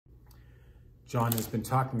John has been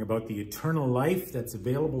talking about the eternal life that's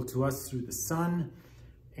available to us through the Son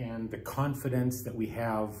and the confidence that we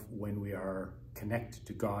have when we are connected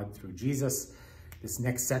to God through Jesus. This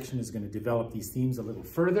next section is going to develop these themes a little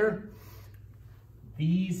further.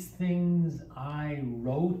 These things I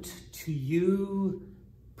wrote to you,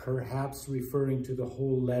 perhaps referring to the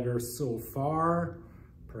whole letter so far,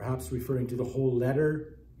 perhaps referring to the whole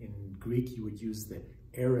letter. In Greek, you would use the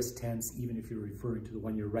aorist tense, even if you're referring to the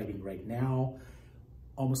one you're writing right now,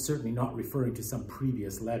 almost certainly not referring to some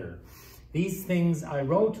previous letter. These things I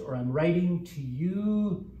wrote, or I'm writing to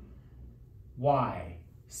you. Why?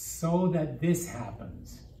 So that this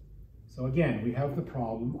happens. So again, we have the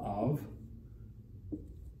problem of,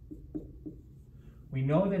 we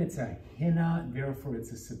know that it's a hina, therefore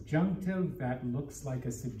it's a subjunctive. That looks like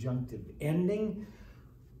a subjunctive ending.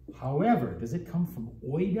 However, does it come from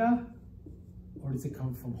oida, or does it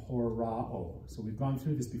come from horao? So we've gone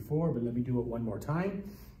through this before, but let me do it one more time.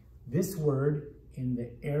 This word in the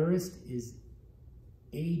aorist is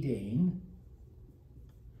eidane,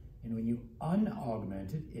 and when you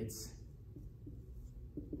unaugment it, it's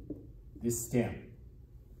this stem,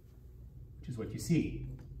 which is what you see.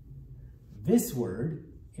 This word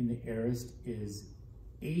in the aorist is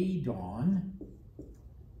eidon,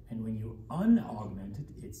 and when you unaugment it,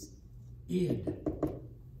 it's id.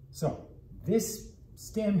 So this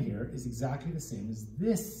stem here is exactly the same as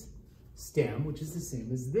this stem, which is the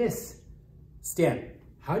same as this stem.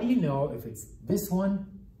 How do you know if it's this one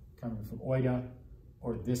coming from oida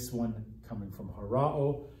or this one coming from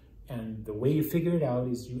horao? And the way you figure it out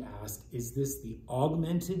is you ask, is this the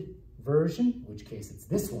augmented version, in which case it's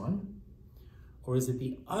this one, or is it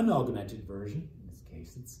the unaugmented version? In this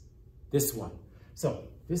case, it's this one. So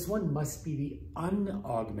this one must be the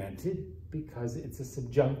unaugmented because it's a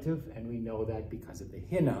subjunctive, and we know that because of the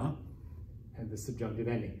hina and the subjunctive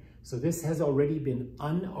ending. So this has already been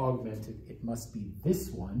unaugmented. It must be this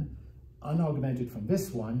one, unaugmented from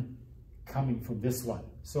this one, coming from this one.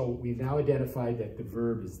 So we've now identified that the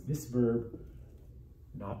verb is this verb,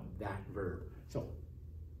 not that verb. So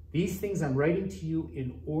these things I'm writing to you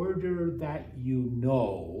in order that you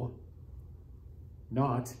know,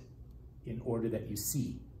 not in order that you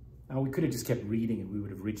see. Now, we could have just kept reading and we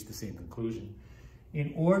would have reached the same conclusion.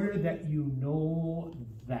 In order that you know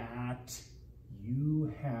that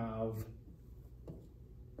you have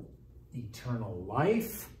eternal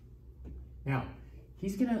life. Now,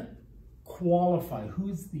 he's going to qualify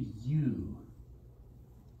who's the you.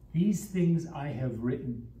 These things I have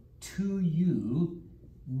written to you,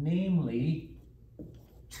 namely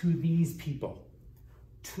to these people,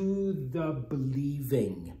 to the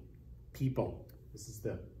believing people. This is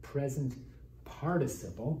the present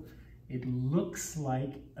participle. It looks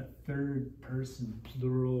like a third person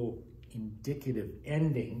plural indicative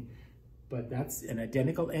ending, but that's an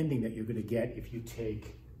identical ending that you're going to get if you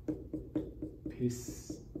take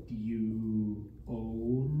pistiuon,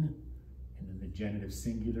 and then the genitive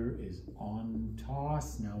singular is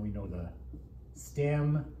ontos. Now we know the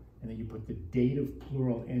stem, and then you put the dative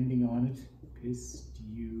plural ending on it,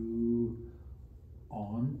 pistiuont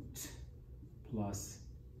plus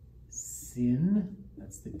sin.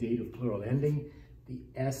 That's the dative plural ending. The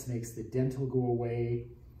S makes the dental go away.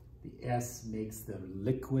 The S makes the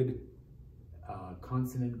liquid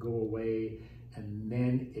consonant go away. And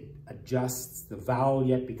then it adjusts the vowel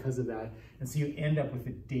yet because of that. And so you end up with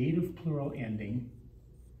a dative plural ending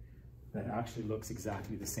that actually looks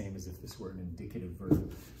exactly the same as if this were an indicative verb.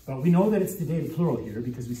 But we know that it's the dative plural here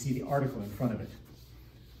because we see the article in front of it.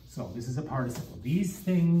 So this is a participle. These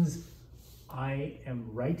things I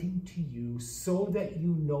am writing to you so that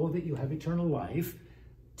you know that you have eternal life.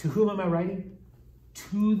 To whom am I writing?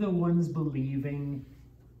 To the ones believing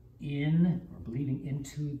in, or believing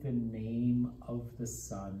into the name of the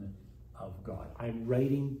Son of God. I'm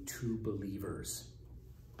writing to believers.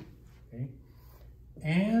 Okay?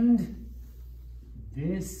 And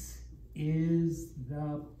this is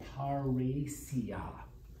the parrhesia.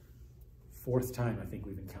 Fourth time I think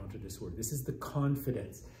we've encountered this word. This is the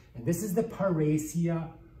confidence. And this is the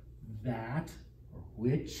parrhesia that, or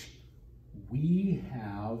which, we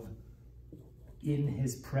have in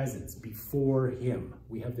his presence, before him.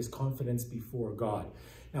 We have this confidence before God.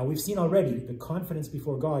 Now, we've seen already the confidence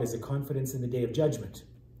before God is a confidence in the day of judgment.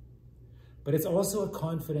 But it's also a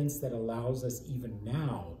confidence that allows us even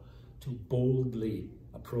now to boldly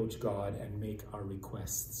approach God and make our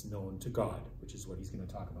requests known to God, which is what he's going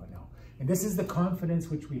to talk about now. And this is the confidence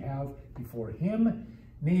which we have before him,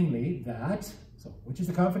 namely that, so which is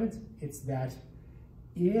the confidence? It's that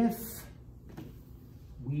if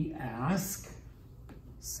we ask,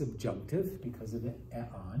 subjunctive because of the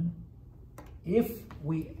eon, if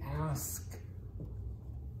we ask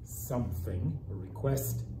something or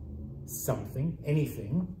request something,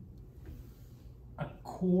 anything,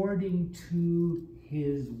 according to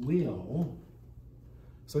his will.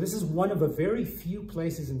 So this is one of a very few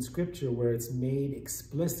places in Scripture where it's made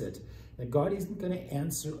explicit that God isn't going to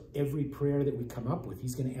answer every prayer that we come up with.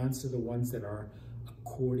 He's going to answer the ones that are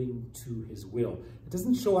according to his will. It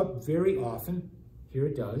doesn't show up very often. Here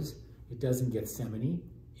it does. It does in Gethsemane.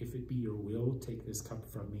 If it be your will, take this cup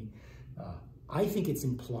from me. I think it's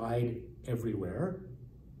implied everywhere.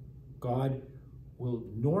 God will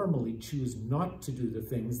normally choose not to do the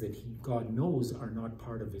things that God knows are not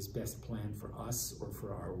part of his best plan for us or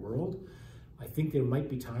for our world. I think there might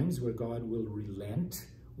be times where God will relent,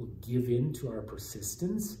 will give in to our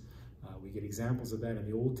persistence. We get examples of that in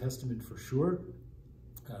the Old Testament for sure.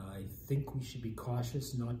 I think we should be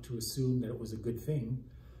cautious not to assume that it was a good thing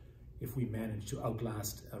if we manage to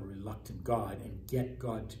outlast a reluctant God and get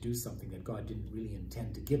God to do something that God didn't really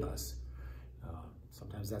intend to give us.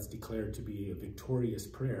 Sometimes that's declared to be a victorious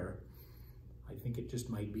prayer. I think it just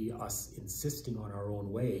might be us insisting on our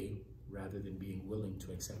own way rather than being willing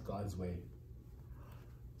to accept God's way.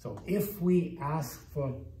 So if we ask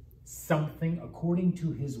for something according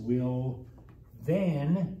to his will,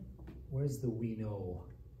 then, where's the we know?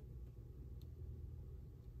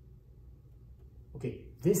 Okay,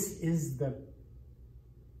 this is the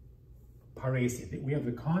parousia. We have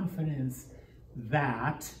the confidence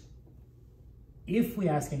that if we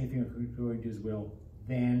ask anything according to his will,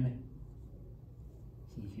 then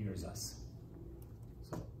he hears us.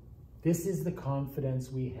 So this is the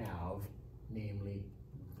confidence we have, namely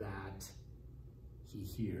that he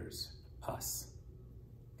hears us.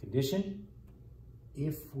 Condition,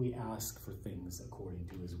 if we ask for things according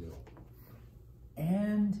to his will.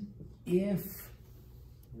 And if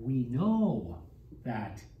we know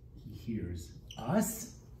that he hears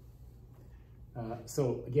us.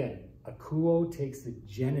 So again, akuo takes the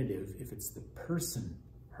genitive if it's the person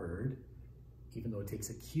heard, even though it takes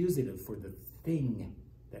accusative for the thing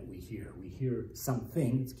that we hear. We hear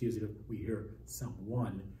something, it's accusative. We hear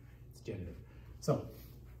someone, it's genitive. So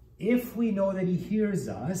if we know that he hears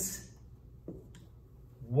us,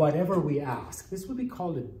 whatever we ask, this would be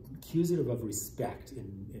called an accusative of respect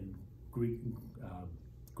in Greek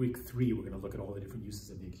 3. We're going to look at all the different uses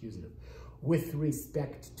of the accusative. With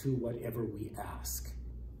respect to whatever we ask.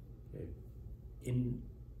 Okay. In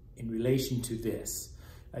relation to this.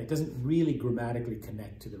 It doesn't really grammatically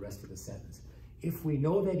connect to the rest of the sentence. If we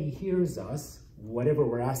know that he hears us, whatever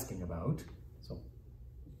we're asking about, so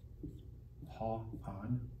ha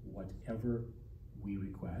on, whatever we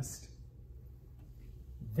request,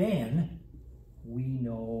 then we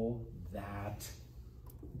know that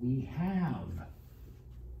we have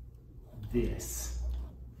this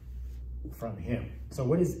from him. So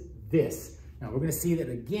what is this? Now we're going to see that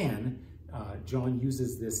again, John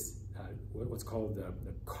uses this, what's called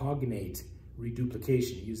the cognate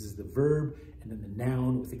reduplication. He uses the verb and then the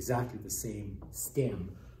noun with exactly the same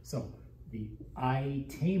stem. So the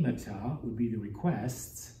aitemata would be the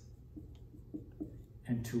requests,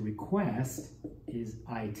 and to request is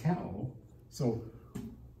aitel. So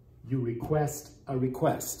you request a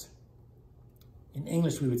request. In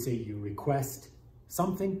English, we would say you request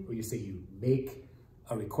something, or you say you make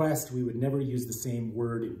a request. We would never use the same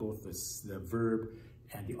word in both the verb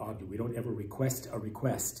and the object. We don't ever request a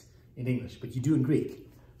request in English, but you do in Greek.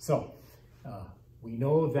 So we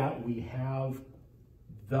know that we have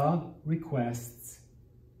the requests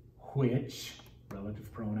which,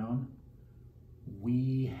 relative pronoun,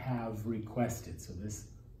 we have requested. So this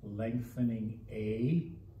lengthening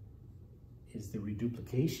A is the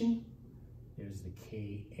reduplication. There's the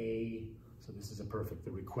KA. So this is a perfect,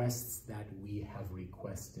 the requests that we have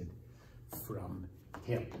requested from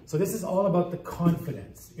him. So this is all about the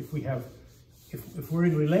confidence. If we're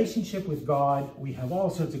in relationship with God, we have all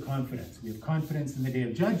sorts of confidence. We have confidence in the day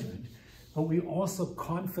of judgment, but we also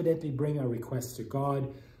confidently bring our requests to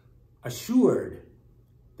God, assured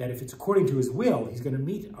that if it's according to his will, he's going to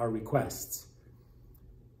meet our requests.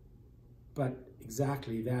 But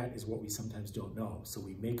exactly that is what we sometimes don't know. So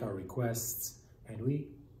we make our requests, and we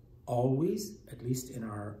always, at least in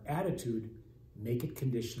our attitude, make it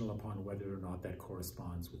conditional upon whether or not that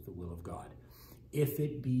corresponds with the will of God. If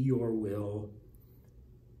it be your will,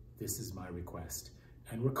 this is my request.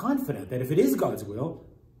 And we're confident that if it is God's will,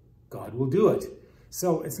 God will do it.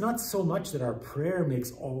 So it's not so much that our prayer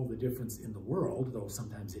makes all the difference in the world, though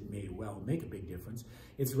sometimes it may well make a big difference.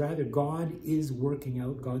 It's rather God is working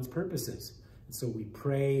out God's purposes. And so we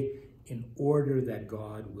pray in order that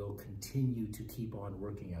God will continue to keep on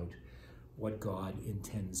working out what God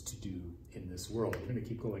intends to do in this world. We're going to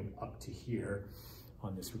keep going up to here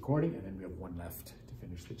on this recording, and then we have one left to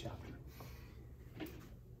finish the chapter.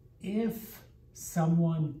 If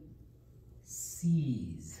someone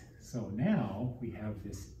sees, so now we have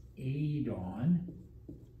this adon,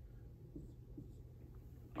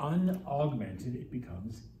 unaugmented, it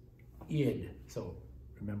becomes id. So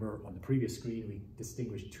remember on the previous screen, we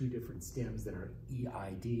distinguished two different stems that are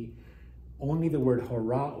EID. Only the word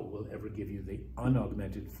horao will ever give you the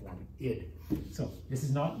unaugmented form id. So this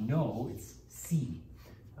is not no, it's see.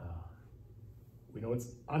 We know it's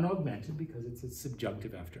unaugmented because it's a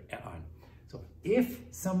subjunctive after eon. So if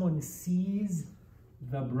someone sees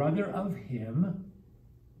the brother of him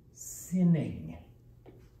sinning.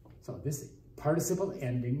 So this participle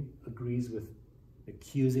ending agrees with the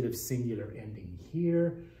accusative singular ending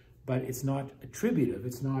here, but it's not attributive.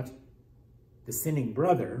 It's not the sinning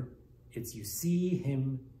brother. It's you see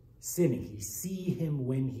him sinning. You see him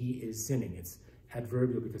when he is sinning. It's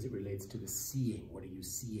adverbial because it relates to the seeing. What are you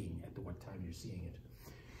seeing at what time you're seeing it?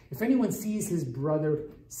 If anyone sees his brother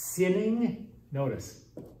sinning, notice,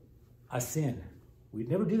 a sin. We'd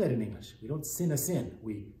never do that in English. We don't sin a sin.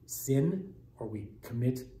 We sin or we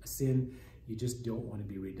commit a sin. You just don't want to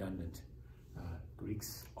be redundant.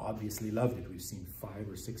 Greeks obviously loved it. We've seen 5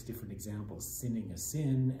 or 6 different examples. Sinning a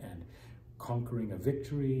sin and conquering a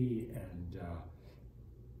victory and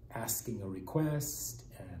asking a request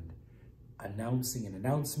and announcing an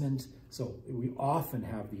announcement. So we often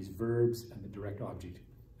have these verbs and the direct object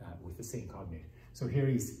with the same cognate. So here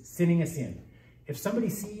he's sinning a sin. If somebody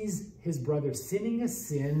sees his brother sinning a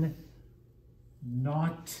sin,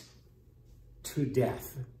 not to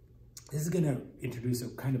death. This is going to introduce a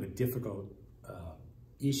kind of a difficult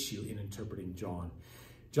issue in interpreting John.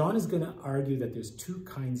 John is going to argue that there's 2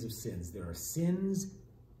 kinds of sins. There are sins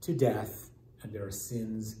to death and there are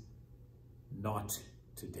sins not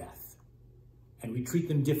to death. And we treat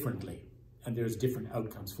them differently and there's different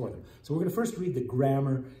outcomes for them. So we're going to first read the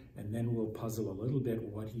grammar and then we'll puzzle a little bit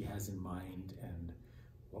what he has in mind and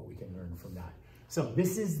what we can learn from that. So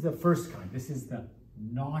this is the first kind. This is the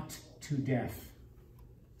not to death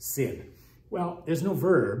sin. Well, there's no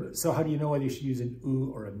verb, so how do you know whether you should use an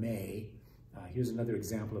oo or a may? Here's another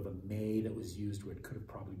example of a may that was used where it could have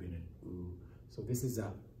probably been an oo. So this is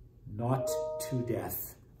a not to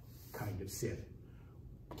death kind of sin.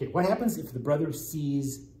 Okay, what happens if the brother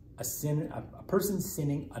sees a sin, a person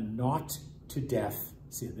sinning a not to death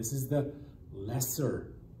sin? This is the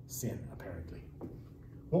lesser sin, apparently.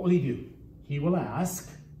 What will he do? He will ask,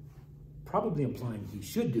 probably implying he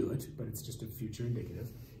should do it, but it's just a future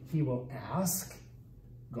indicative. He will ask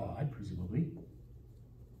God, presumably,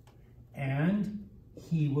 and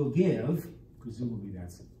he will give, presumably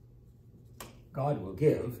that's God will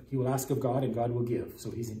give. He will ask of God and God will give.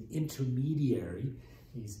 So he's an intermediary.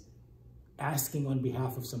 He's asking on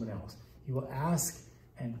behalf of someone else. He will ask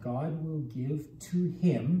and God will give to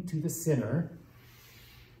him, to the sinner,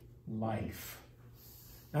 life.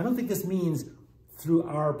 Now, I don't think this means through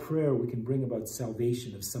our prayer we can bring about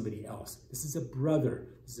salvation of somebody else. This is a brother.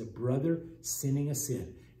 This is a brother sinning a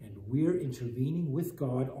sin. And we're intervening with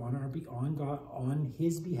God on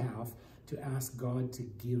his behalf to ask God to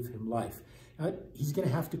give him life. Now, he's going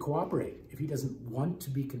to have to cooperate. If he doesn't want to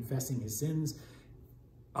be confessing his sins,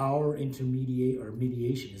 our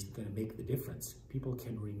mediation is going to make the difference. People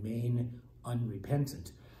can remain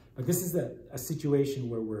unrepentant. But this is a situation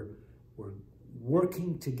where we're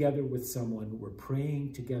working together with someone, we're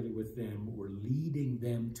praying together with them, we're leading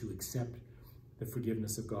them to accept the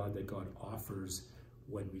forgiveness of God that God offers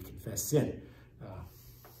when we confess sin.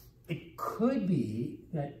 It could be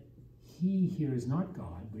that he here is not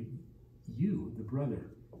God, but you, the brother,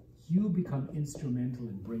 you become instrumental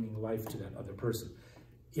in bringing life to that other person.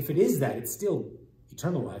 If it is that, it's still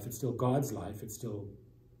eternal life, it's still God's life, it's still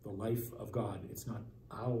the life of God. It's not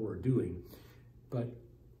our doing, but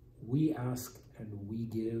we ask and we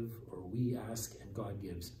give, or we ask and God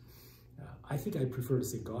gives. I think I'd prefer to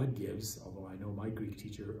say God gives, although I know my Greek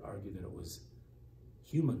teacher argued that it was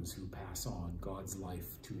humans who pass on God's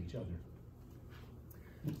life to each other.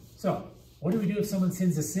 So, what do we do if someone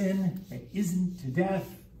sins a sin that isn't to death?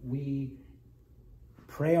 We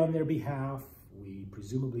pray on their behalf, we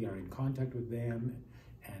presumably are in contact with them,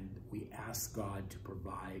 and we ask God to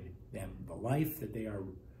provide them the life that they are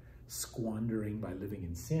squandering by living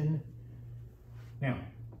in sin. Now,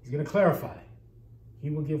 he's going to clarify. He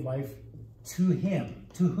will give life to him.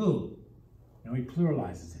 To who? Now he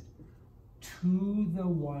pluralizes it. To the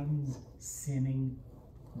ones sinning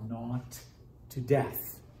not to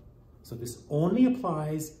death. So this only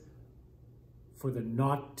applies for the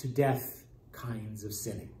not to death kinds of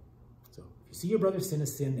sinning. So you see your brother sin a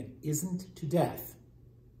sin that isn't to death,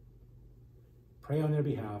 pray on their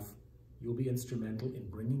behalf. You'll be instrumental in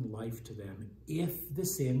bringing life to them if the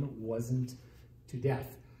sin wasn't to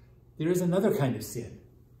death. There is another kind of sin,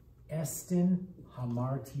 estin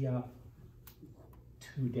hamartia,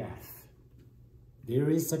 to death. There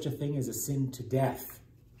is such a thing as a sin to death.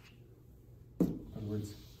 In other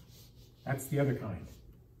words, that's the other kind.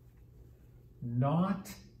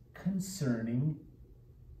 Not concerning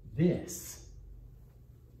this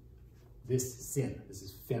sin. This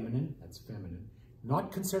is feminine, that's feminine.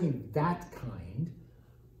 Not concerning that kind,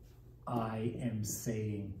 I am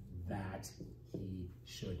saying that he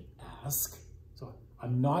should ask. So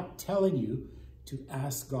I'm not telling you to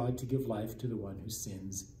ask God to give life to the one who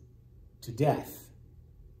sins to death.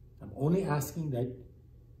 I'm only asking that,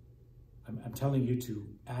 I'm telling you to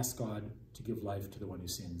ask God to give life to the one who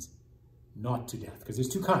sins not to death. Because there's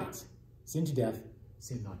two kinds, sin to death,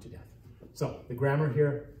 sin not to death. So the grammar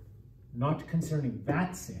here, not concerning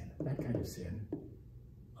that sin, that kind of sin,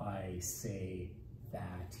 I say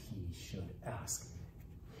that he should ask.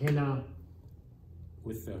 Hina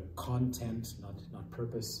with the content, not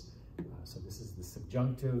purpose. So this is the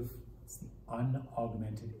subjunctive. It's the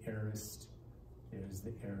unaugmented aorist. There's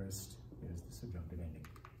the aorist. There's the subjunctive ending.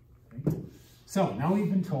 Okay? So now we've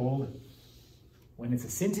been told when it's a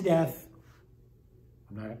sin to death,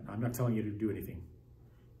 I'm not telling you to do anything.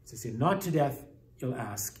 It's a sin not to death, you'll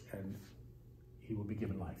ask and he will be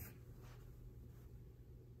given life.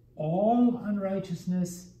 All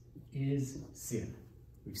unrighteousness is sin.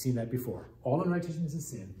 We've seen that before. All unrighteousness is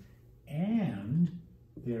sin. And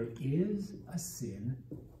there is a sin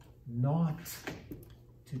not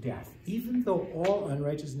to death. Even though all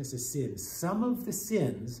unrighteousness is sin, some of the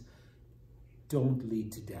sins don't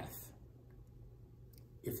lead to death.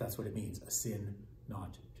 If that's what it means, a sin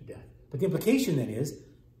not to death. But the implication then is,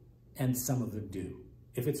 and some of them do.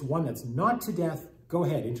 If it's one that's not to death, go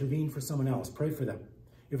ahead, intervene for someone else, pray for them.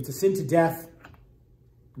 If it's a sin to death,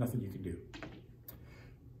 nothing you can do.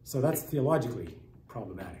 So that's theologically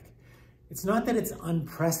problematic. It's not that it's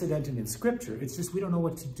unprecedented in Scripture, it's just we don't know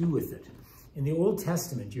what to do with it. In the Old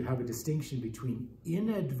Testament, you have a distinction between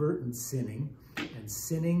inadvertent sinning and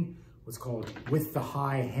sinning what's called with the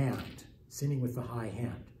high hand, sinning with the high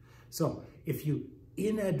hand. So if you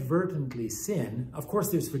inadvertently sin, of course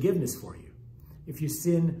there's forgiveness for you. If you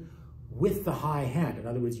sin with the high hand, in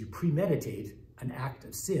other words, you premeditate an act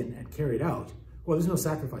of sin and carry it out, well, there's no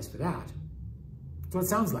sacrifice for that. That's what it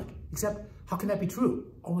sounds like. Except, how can that be true?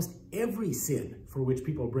 Almost every sin for which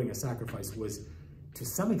people bring a sacrifice was, to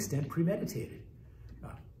some extent, premeditated. Do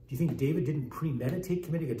you think David didn't premeditate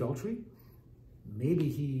committing adultery? Maybe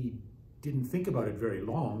he didn't think about it very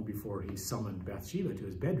long before he summoned Bathsheba to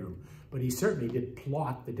his bedroom, but he certainly did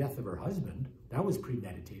plot the death of her husband. That was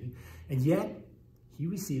premeditated. And yet, he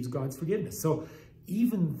receives God's forgiveness. So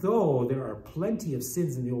even though there are plenty of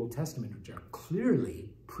sins in the Old Testament which are clearly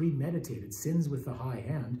premeditated, sins with the high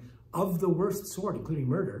hand, of the worst sort, including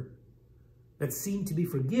murder, that seem to be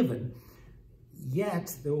forgiven,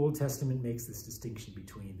 yet the Old Testament makes this distinction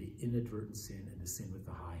between the inadvertent sin and the sin with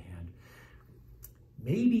the high hand.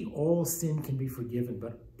 Maybe all sin can be forgiven,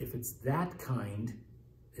 but if it's that kind,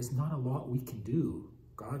 there's not a lot we can do.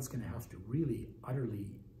 God's going to have to really,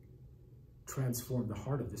 utterly transform the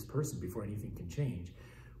heart of this person before anything can change.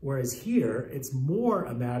 Whereas here, it's more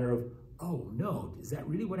a matter of, oh no, is that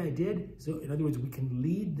really what I did? So in other words, we can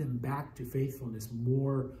lead them back to faithfulness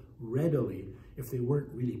more readily if they weren't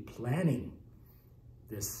really planning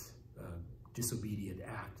this disobedient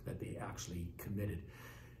act that they actually committed.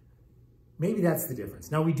 Maybe that's the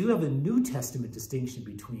difference. Now, we do have a New Testament distinction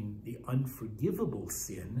between the unforgivable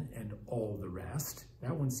sin and all the rest.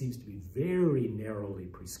 That one seems to be very narrowly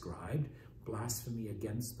prescribed. Blasphemy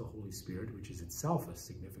against the Holy Spirit, which is itself a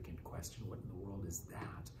significant question. What in the world is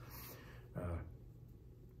that?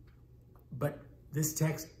 But this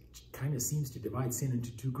text kind of seems to divide sin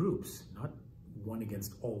into two groups, not one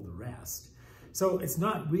against all the rest. So it's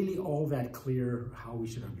not really all that clear how we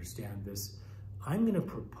should understand this. I'm going to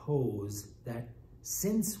propose that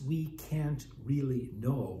since we can't really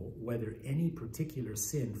know whether any particular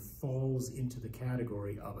sin falls into the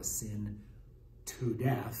category of a sin to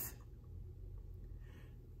death,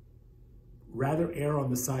 rather err on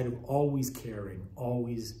the side of always caring,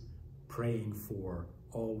 always praying for,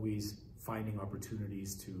 always finding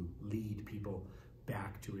opportunities to lead people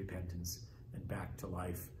back to repentance and back to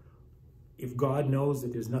life. If God knows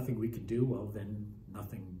that there's nothing we can do, well, then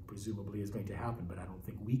nothing presumably is going to happen, but I don't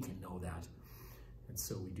think we can know that. And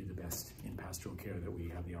so we do the best in pastoral care that we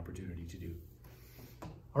have the opportunity to do.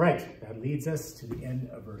 All right, that leads us to the end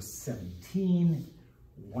of verse 17,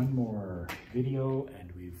 one more video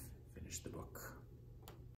and we've finished the book.